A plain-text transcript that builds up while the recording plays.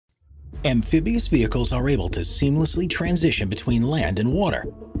Amphibious vehicles are able to seamlessly transition between land and water.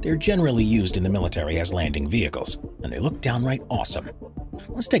 They're generally used in the military as landing vehicles, and they look downright awesome.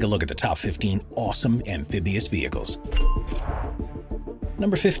 Let's take a look at the top 15 awesome amphibious vehicles.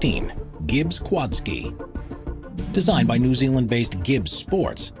 Number 15. Gibbs Quad Ski. Designed by New Zealand-based Gibbs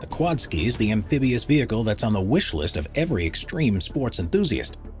Sports, the Quad Ski is the amphibious vehicle that's on the wish list of every extreme sports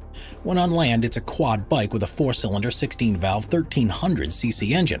enthusiast. When on land, it's a quad bike with a 4-cylinder, 16-valve,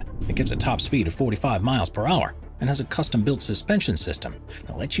 1300cc engine that gives a top speed of 45 miles per hour and has a custom-built suspension system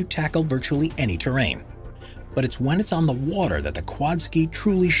that lets you tackle virtually any terrain. But it's when it's on the water that the Quad Ski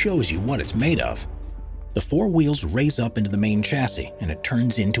truly shows you what it's made of. The 4 wheels raise up into the main chassis and it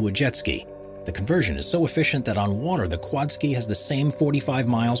turns into a jet ski. The conversion is so efficient that on water, the Quad Ski has the same 45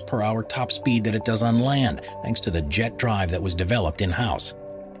 miles per hour top speed that it does on land, thanks to the jet drive that was developed in-house.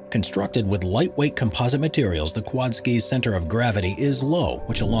 Constructed with lightweight composite materials, the Quad Ski's center of gravity is low,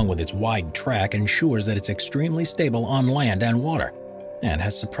 which along with its wide track ensures that it's extremely stable on land and water, and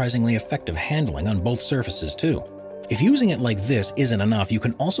has surprisingly effective handling on both surfaces too. If using it like this isn't enough, you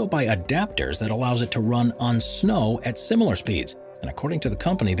can also buy adapters that allows it to run on snow at similar speeds, and according to the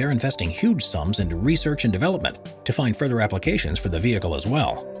company, they're investing huge sums into research and development to find further applications for the vehicle as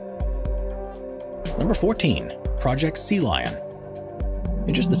well. Number 14. Project Sea Lion.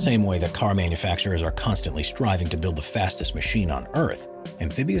 In just the same way that car manufacturers are constantly striving to build the fastest machine on Earth,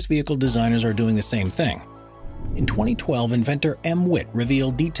 amphibious vehicle designers are doing the same thing. In 2012, inventor M. Witt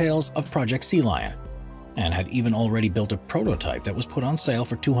revealed details of Project Sea Lion, and had even already built a prototype that was put on sale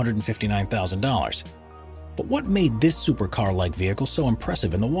for $259,000. But what made this supercar-like vehicle so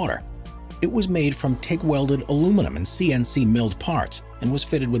impressive in the water? It was made from TIG-welded aluminum and CNC milled parts, and was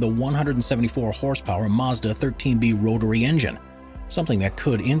fitted with a 174 horsepower Mazda 13B rotary engine, something that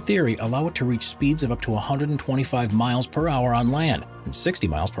could, in theory, allow it to reach speeds of up to 125 miles per hour on land and 60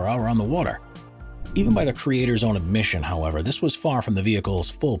 miles per hour on the water. Even by the creator's own admission, however, this was far from the vehicle's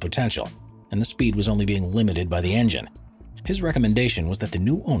full potential, and the speed was only being limited by the engine. His recommendation was that the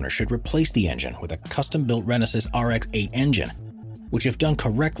new owner should replace the engine with a custom-built Renesas RX-8 engine, which if done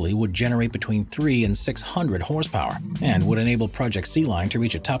correctly would generate between 300 and 600 horsepower and would enable Project Sea Lion to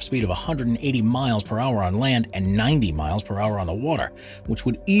reach a top speed of 180 miles per hour on land and 90 miles per hour on the water, which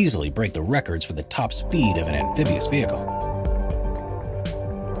would easily break the records for the top speed of an amphibious vehicle.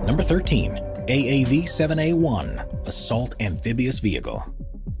 Number 13. AAV-7A1 Assault Amphibious Vehicle.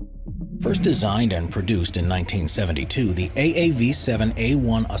 First designed and produced in 1972, the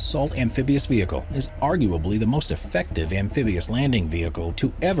AAV-7A1 Assault Amphibious Vehicle is arguably the most effective amphibious landing vehicle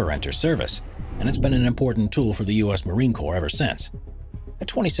to ever enter service, and it's been an important tool for the U.S. Marine Corps ever since. At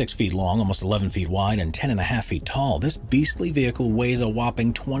 26 feet long, almost 11 feet wide, and 10.5 feet tall, this beastly vehicle weighs a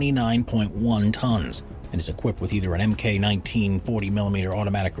whopping 29.1 tons and is equipped with either an Mk-19 40mm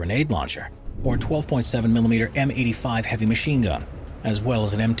automatic grenade launcher or a 12.7mm M85 heavy machine gun, as well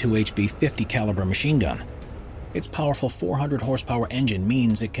as an M2HB 50 caliber machine gun. Its powerful 400 horsepower engine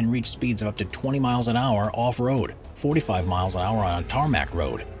means it can reach speeds of up to 20 miles an hour off-road, 45 miles an hour on a tarmac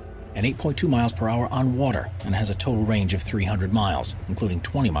road, and 8.2 miles per hour on water, and has a total range of 300 miles, including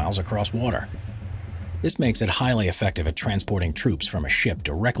 20 miles across water. This makes it highly effective at transporting troops from a ship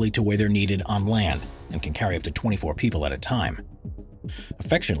directly to where they're needed on land, and can carry up to 24 people at a time.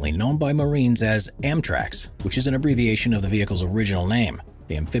 Affectionately known by Marines as Amtrax, which is an abbreviation of the vehicle's original name,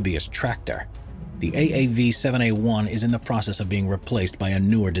 the Amphibious Tractor, the AAV-7A1 is in the process of being replaced by a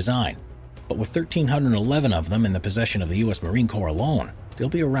newer design. But with 1,311 of them in the possession of the U.S. Marine Corps alone, they'll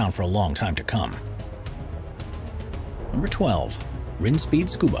be around for a long time to come. Number 12. Rinspeed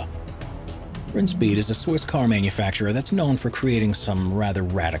Scuba. Rinspeed is a Swiss car manufacturer that's known for creating some rather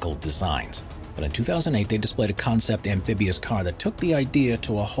radical designs. But in 2008, they displayed a concept amphibious car that took the idea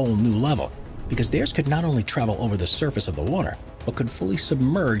to a whole new level, because theirs could not only travel over the surface of the water, but could fully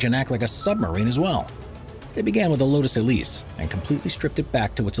submerge and act like a submarine as well. They began with a Lotus Elise and completely stripped it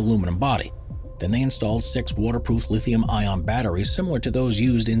back to its aluminum body. Then they installed 6 waterproof lithium-ion batteries similar to those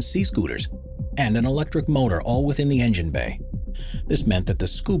used in sea scooters, and an electric motor all within the engine bay. This meant that the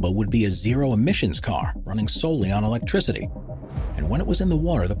Scuba would be a zero-emissions car running solely on electricity. And when it was in the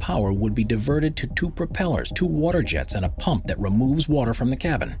water, the power would be diverted to 2 propellers, 2 water jets, and a pump that removes water from the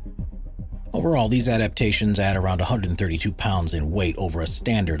cabin. Overall, these adaptations add around 132 pounds in weight over a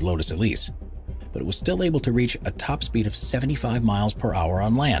standard Lotus Elise, but it was still able to reach a top speed of 75 miles per hour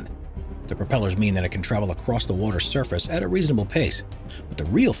on land. The propellers mean that it can travel across the water's surface at a reasonable pace, but the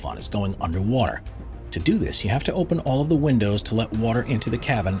real fun is going underwater. To do this, you have to open all of the windows to let water into the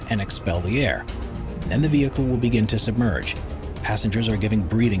cabin and expel the air. And then the vehicle will begin to submerge. Passengers are given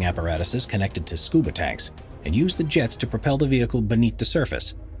breathing apparatuses connected to scuba tanks and use the jets to propel the vehicle beneath the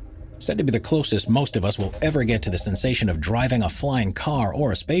surface. Said to be the closest most of us will ever get to the sensation of driving a flying car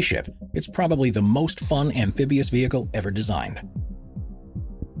or a spaceship, it's probably the most fun amphibious vehicle ever designed.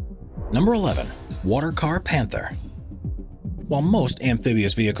 Number 11. Water Car Panther. While most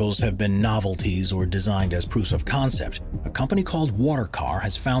amphibious vehicles have been novelties or designed as proofs of concept, a company called Water Car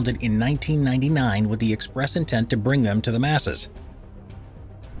has founded in 1999 with the express intent to bring them to the masses.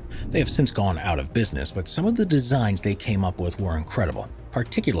 They have since gone out of business, but some of the designs they came up with were incredible,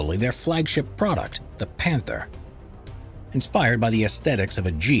 particularly their flagship product, the Panther. Inspired by the aesthetics of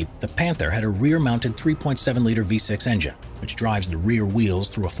a Jeep, the Panther had a rear-mounted 3.7-liter V6 engine, which drives the rear wheels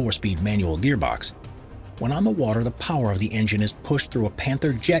through a 4-speed manual gearbox. When on the water, the power of the engine is pushed through a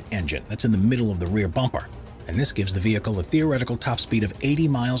Panther jet engine that's in the middle of the rear bumper, and this gives the vehicle a theoretical top speed of 80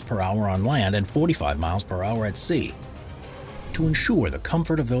 miles per hour on land and 45 miles per hour at sea. To ensure the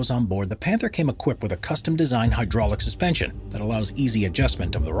comfort of those on board, the Panther came equipped with a custom-designed hydraulic suspension that allows easy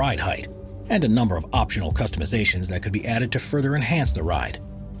adjustment of the ride height, and a number of optional customizations that could be added to further enhance the ride.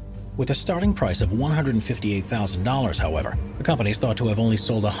 With a starting price of $158,000, however, the company is thought to have only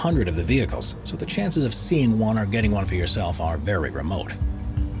sold 100 of the vehicles, so the chances of seeing one or getting one for yourself are very remote.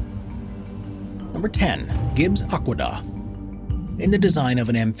 Number 10. Gibbs Aquada. In the design of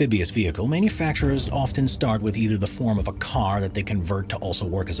an amphibious vehicle, manufacturers often start with either the form of a car that they convert to also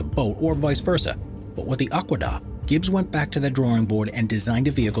work as a boat, or vice versa. But with the Aquada, Gibbs went back to the drawing board and designed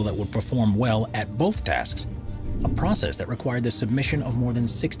a vehicle that would perform well at both tasks, a process that required the submission of more than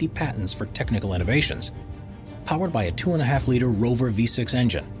 60 patents for technical innovations. Powered by a 2.5-liter Rover V6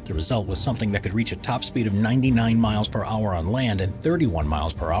 engine, the result was something that could reach a top speed of 99 miles per hour on land and 31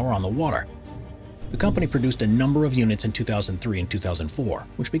 miles per hour on the water. The company produced a number of units in 2003 and 2004,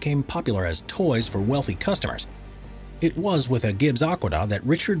 which became popular as toys for wealthy customers. It was with a Gibbs Aquada that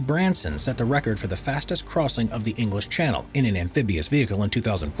Richard Branson set the record for the fastest crossing of the English Channel in an amphibious vehicle in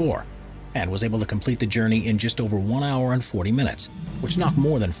 2004, and was able to complete the journey in just over 1 hour and 40 minutes, which knocked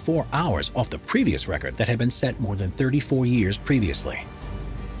more than 4 hours off the previous record that had been set more than 34 years previously.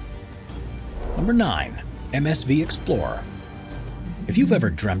 Number 9. MSV Explorer. If you've ever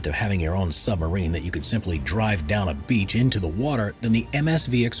dreamt of having your own submarine that you could simply drive down a beach into the water, then the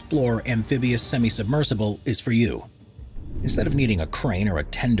MSV Explorer amphibious semi-submersible is for you. Instead of needing a crane or a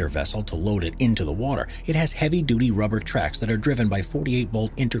tender vessel to load it into the water, it has heavy-duty rubber tracks that are driven by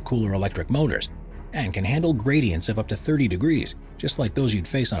 48-volt intercooler electric motors and can handle gradients of up to 30 degrees, just like those you'd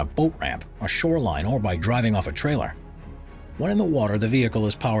face on a boat ramp, a shoreline, or by driving off a trailer. When in the water, the vehicle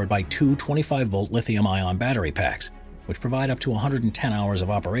is powered by two 25-volt lithium-ion battery packs, which provide up to 110 hours of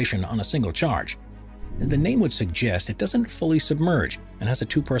operation on a single charge. As the name would suggest, it doesn't fully submerge and has a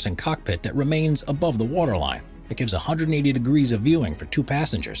two-person cockpit that remains above the waterline. It gives 180 degrees of viewing for 2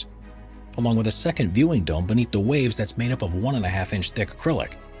 passengers, along with a second viewing dome beneath the waves that's made up of 1.5-inch thick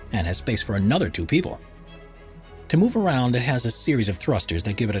acrylic and has space for another 2 people. To move around, it has a series of thrusters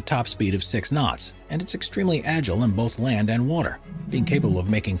that give it a top speed of 6 knots, and it's extremely agile in both land and water, being capable of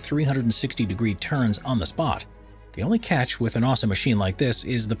making 360-degree turns on the spot. The only catch with an awesome machine like this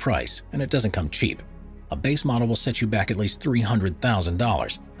is the price, and it doesn't come cheap. A base model will set you back at least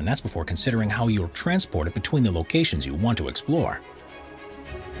 $300,000, and that's before considering how you'll transport it between the locations you want to explore.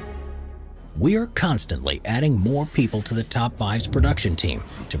 We're constantly adding more people to the Top 5's production team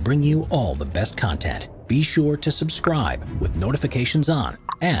to bring you all the best content. Be sure to subscribe with notifications on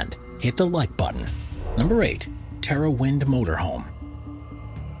and hit the like button. Number 8. Terra Wind Motorhome.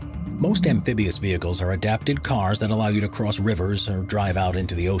 Most amphibious vehicles are adapted cars that allow you to cross rivers or drive out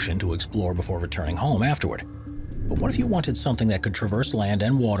into the ocean to explore before returning home afterward. But what if you wanted something that could traverse land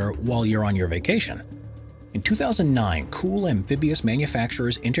and water while you're on your vacation? In 2009, Cool Amphibious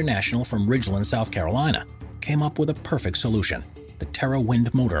Manufacturers International from Ridgeland, South Carolina, came up with a perfect solution, the Terra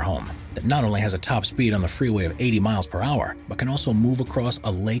Wind Motorhome, that not only has a top speed on the freeway of 80 miles per hour, but can also move across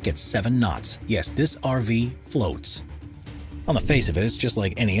a lake at 7 knots. Yes, this RV floats. On the face of it, it's just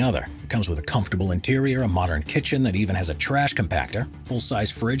like any other. It comes with a comfortable interior, a modern kitchen that even has a trash compactor, full-size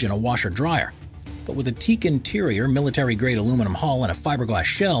fridge, and a washer-dryer. But with a teak interior, military-grade aluminum hull, and a fiberglass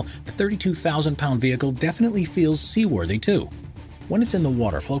shell, the 32,000-pound vehicle definitely feels seaworthy too. When it's in the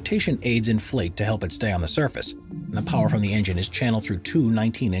water, flotation aids inflate to help it stay on the surface, and the power from the engine is channeled through 2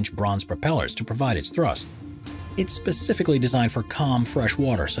 19-inch bronze propellers to provide its thrust. It's specifically designed for calm, fresh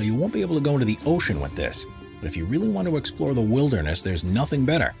water, so you won't be able to go into the ocean with this. But if you really want to explore the wilderness, there's nothing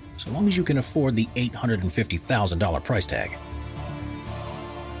better, so long as you can afford the $850,000 price tag.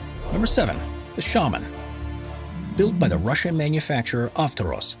 Number 7. The Shaman. Built by the Russian manufacturer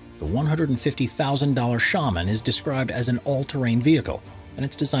Amphibious, the $150,000 Shaman is described as an all-terrain vehicle, and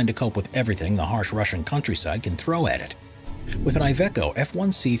it's designed to cope with everything the harsh Russian countryside can throw at it. With an Iveco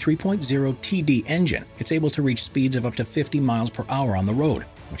F1C 3.0 TD engine, it's able to reach speeds of up to 50 miles per hour on the road,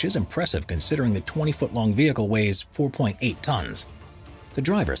 which is impressive considering the 20-foot-long vehicle weighs 4.8 tons. The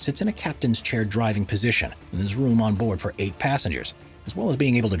driver sits in a captain's chair driving position, and there's room on board for 8 passengers. As well as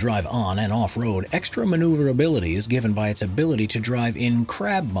being able to drive on and off-road, extra maneuverability is given by its ability to drive in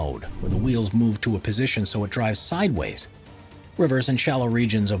crab mode, where the wheels move to a position so it drives sideways. Rivers and shallow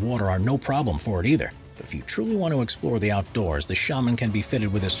regions of water are no problem for it either. But if you truly want to explore the outdoors, the Shaman can be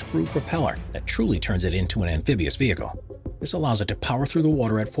fitted with a screw propeller that truly turns it into an amphibious vehicle. This allows it to power through the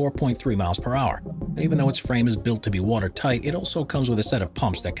water at 4.3 miles per hour. And even though its frame is built to be watertight, it also comes with a set of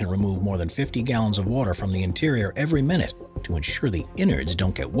pumps that can remove more than 50 gallons of water from the interior every minute to ensure the innards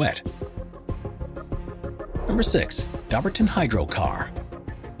don't get wet. Number 6. Dobbertin Hydro Car.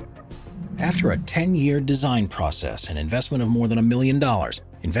 After a 10-year design process and investment of more than $1 million,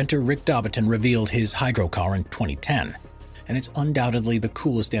 inventor Rick Dobbertin revealed his Hydro Car in 2010, and it's undoubtedly the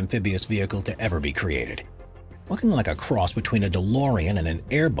coolest amphibious vehicle to ever be created. Looking like a cross between a DeLorean and an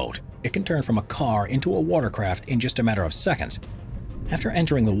airboat, it can turn from a car into a watercraft in just a matter of seconds. After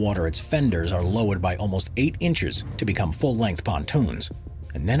entering the water, its fenders are lowered by almost 8 inches to become full-length pontoons,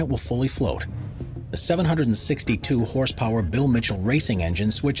 and then it will fully float. The 762 horsepower Bill Mitchell racing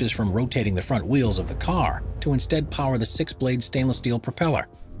engine switches from rotating the front wheels of the car to instead power the 6-blade stainless steel propeller,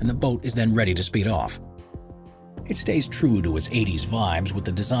 and the boat is then ready to speed off. It stays true to its 80s vibes with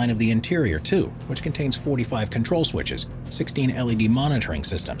the design of the interior too, which contains 45 control switches, 16 LED monitoring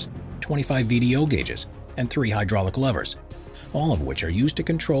systems, 25 VDO gauges, and 3 hydraulic levers, all of which are used to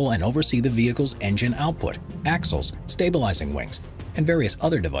control and oversee the vehicle's engine output, axles, stabilizing wings, and various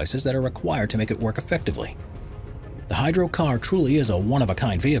other devices that are required to make it work effectively. The Hydro Car truly is a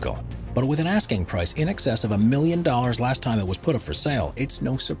one-of-a-kind vehicle, but with an asking price in excess of $1 million last time it was put up for sale, it's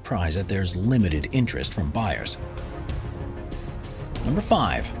no surprise that there's limited interest from buyers. Number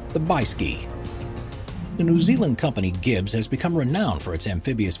 5. The Bi-Ski. The New Zealand company Gibbs has become renowned for its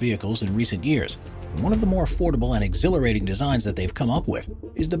amphibious vehicles in recent years, and one of the more affordable and exhilarating designs that they've come up with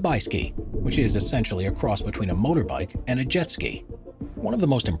is the Bi-Ski, which is essentially a cross between a motorbike and a jet ski. One of the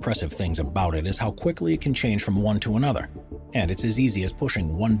most impressive things about it is how quickly it can change from one to another, and it's as easy as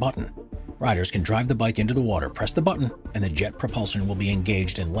pushing one button. Riders can drive the bike into the water, press the button, and the jet propulsion will be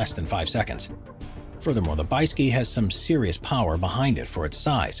engaged in less than 5 seconds. Furthermore, the Bi-Ski has some serious power behind it for its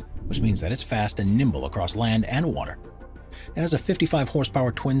size, which means that it's fast and nimble across land and water. It has a 55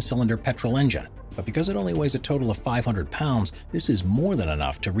 horsepower twin-cylinder petrol engine, but because it only weighs a total of 500 pounds, this is more than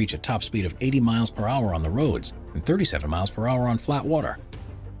enough to reach a top speed of 80 miles per hour on the roads and 37 miles per hour on flat water.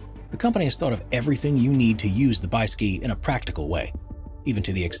 The company has thought of everything you need to use the Bi-Ski in a practical way, even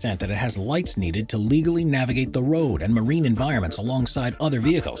to the extent that it has lights needed to legally navigate the road and marine environments alongside other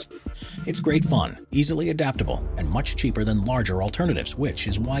vehicles. It's great fun, easily adaptable, and much cheaper than larger alternatives, which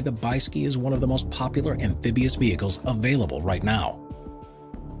is why the Bi-Ski is one of the most popular amphibious vehicles available right now.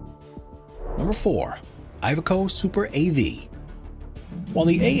 Number 4. Iveco Super AV. While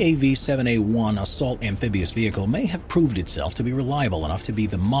the AAV-7A1 assault amphibious vehicle may have proved itself to be reliable enough to be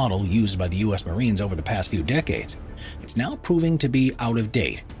the model used by the U.S. Marines over the past few decades, it's now proving to be out of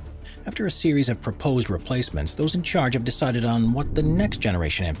date. After a series of proposed replacements, those in charge have decided on what the next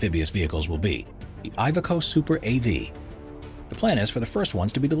generation amphibious vehicles will be, the Iveco Super AV. The plan is for the first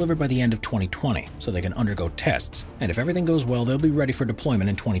ones to be delivered by the end of 2020, so they can undergo tests, and if everything goes well, they'll be ready for deployment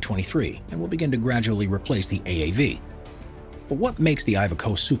in 2023, and will begin to gradually replace the AAV. But what makes the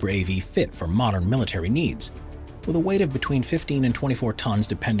Iveco Super AV fit for modern military needs? With a weight of between 15 and 24 tons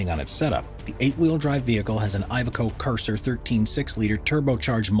depending on its setup, the 8-wheel drive vehicle has an Iveco Cursor 13 6-liter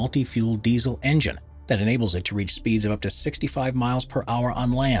turbocharged multi-fuel diesel engine that enables it to reach speeds of up to 65 miles per hour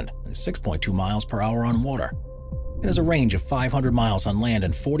on land and 6.2 miles per hour on water. It has a range of 500 miles on land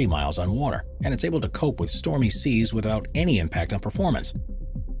and 40 miles on water, and it's able to cope with stormy seas without any impact on performance.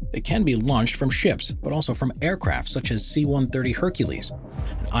 They can be launched from ships, but also from aircraft such as C-130 Hercules,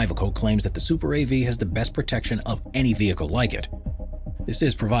 and Iveco claims that the Super AV has the best protection of any vehicle like it. This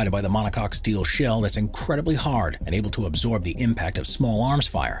is provided by the monocoque steel shell that's incredibly hard and able to absorb the impact of small arms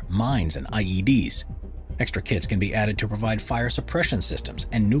fire, mines, and IEDs. Extra kits can be added to provide fire suppression systems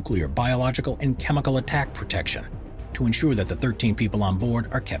and nuclear, biological, and chemical attack protection to ensure that the 13 people on board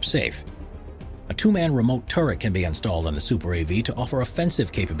are kept safe. A 2-man remote turret can be installed on the Super AV to offer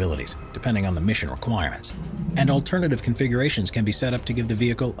offensive capabilities, depending on the mission requirements. And alternative configurations can be set up to give the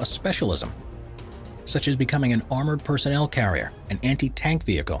vehicle a specialism, such as becoming an armored personnel carrier, an anti-tank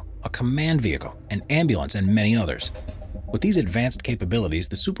vehicle, a command vehicle, an ambulance, and many others. With these advanced capabilities,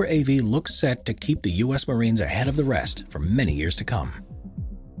 the Super AV looks set to keep the U.S. Marines ahead of the rest for many years to come.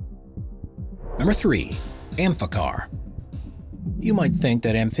 Number 3. Amphicar. You might think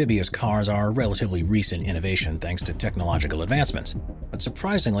that amphibious cars are a relatively recent innovation thanks to technological advancements, but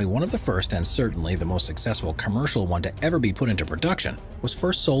surprisingly, one of the first and certainly the most successful commercial one to ever be put into production was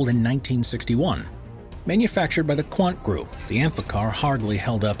first sold in 1961. Manufactured by the Quant Group, the Amphicar hardly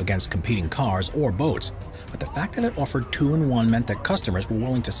held up against competing cars or boats, but the fact that it offered two-in-one meant that customers were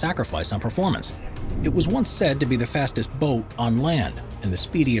willing to sacrifice on performance. It was once said to be the fastest boat on land and the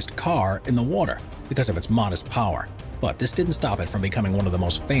speediest car in the water because of its modest power. But this didn't stop it from becoming one of the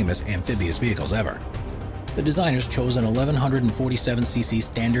most famous amphibious vehicles ever. The designers chose an 1147cc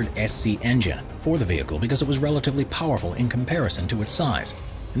standard SC engine for the vehicle because it was relatively powerful in comparison to its size,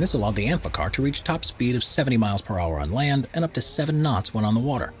 and this allowed the Amphicar to reach top speed of 70 miles per hour on land and up to 7 knots when on the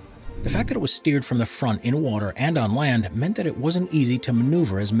water. The fact that it was steered from the front in water and on land meant that it wasn't easy to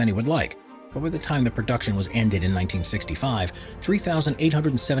maneuver as many would like, but by the time the production was ended in 1965,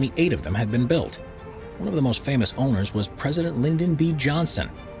 3,878 of them had been built. One of the most famous owners was President Lyndon B. Johnson,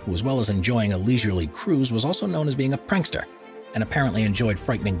 who, as well as enjoying a leisurely cruise, was also known as being a prankster, and apparently enjoyed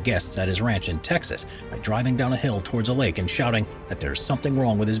frightening guests at his ranch in Texas by driving down a hill towards a lake and shouting that there's something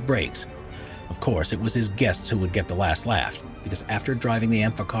wrong with his brakes. Of course, it was his guests who would get the last laugh, because after driving the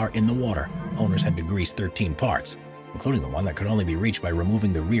Amphicar in the water, owners had to grease 13 parts, including the one that could only be reached by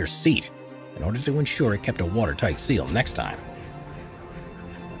removing the rear seat, in order to ensure it kept a watertight seal next time.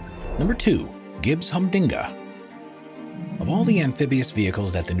 Number 2. Gibbs Humdinga. Of all the amphibious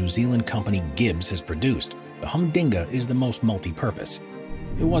vehicles that the New Zealand company Gibbs has produced, the Humdinga is the most multi-purpose.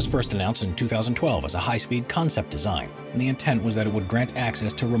 It was first announced in 2012 as a high-speed concept design, and the intent was that it would grant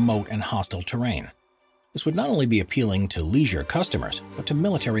access to remote and hostile terrain. This would not only be appealing to leisure customers, but to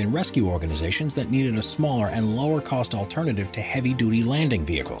military and rescue organizations that needed a smaller and lower-cost alternative to heavy-duty landing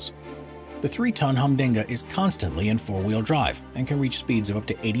vehicles. The 3-ton Humdinga is constantly in 4-wheel drive and can reach speeds of up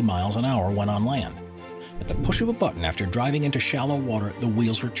to 80 miles an hour when on land. At the push of a button after driving into shallow water, the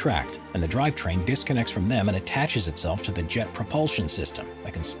wheels retract, and the drivetrain disconnects from them and attaches itself to the jet propulsion system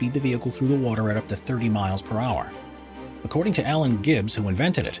that can speed the vehicle through the water at up to 30 miles per hour. According to Alan Gibbs, who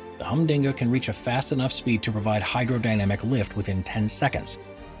invented it, the Humdinga can reach a fast enough speed to provide hydrodynamic lift within 10 seconds,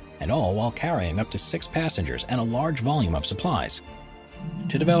 and all while carrying up to 6 passengers and a large volume of supplies.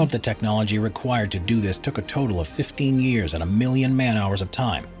 To develop the technology required to do this took a total of 15 years and 1 million man-hours of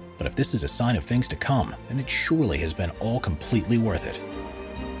time, but if this is a sign of things to come, then it surely has been all completely worth it.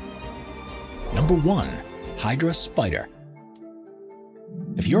 Number 1. Hydra Spider.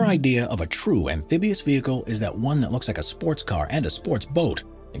 If your idea of a true amphibious vehicle is that one that looks like a sports car and a sports boat,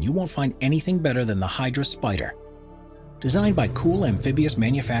 then you won't find anything better than the Hydra Spider. Designed by Cool Amphibious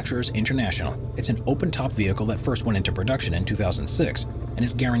Manufacturers International, it's an open-top vehicle that first went into production in 2006 and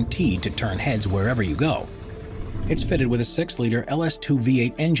is guaranteed to turn heads wherever you go. It's fitted with a 6-liter LS2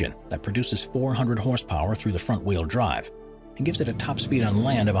 V8 engine that produces 400 horsepower through the front-wheel drive and gives it a top speed on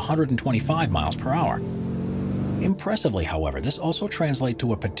land of 125 miles per hour. Impressively, however, this also translates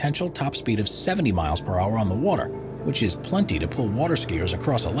to a potential top speed of 70 miles per hour on the water, which is plenty to pull water skiers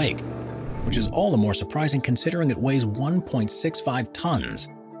across a lake, which is all the more surprising considering it weighs 1.65 tons.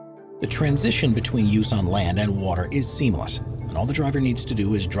 The transition between use on land and water is seamless, and all the driver needs to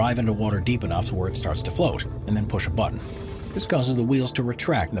do is drive into water deep enough to where it starts to float, and then push a button. This causes the wheels to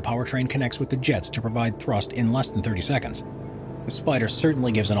retract and the powertrain connects with the jets to provide thrust in less than 30 seconds. The Spider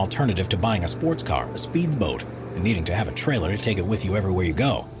certainly gives an alternative to buying a sports car, a speedboat, and needing to have a trailer to take it with you everywhere you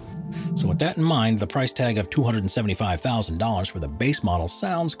go. So with that in mind, the price tag of $275,000 for the base model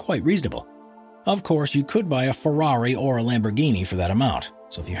sounds quite reasonable. Of course, you could buy a Ferrari or a Lamborghini for that amount,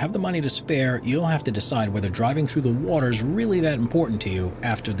 so if you have the money to spare, you'll have to decide whether driving through the water is really that important to you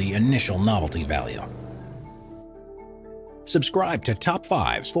after the initial novelty value. Subscribe to Top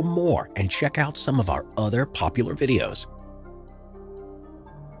 5s for more and check out some of our other popular videos.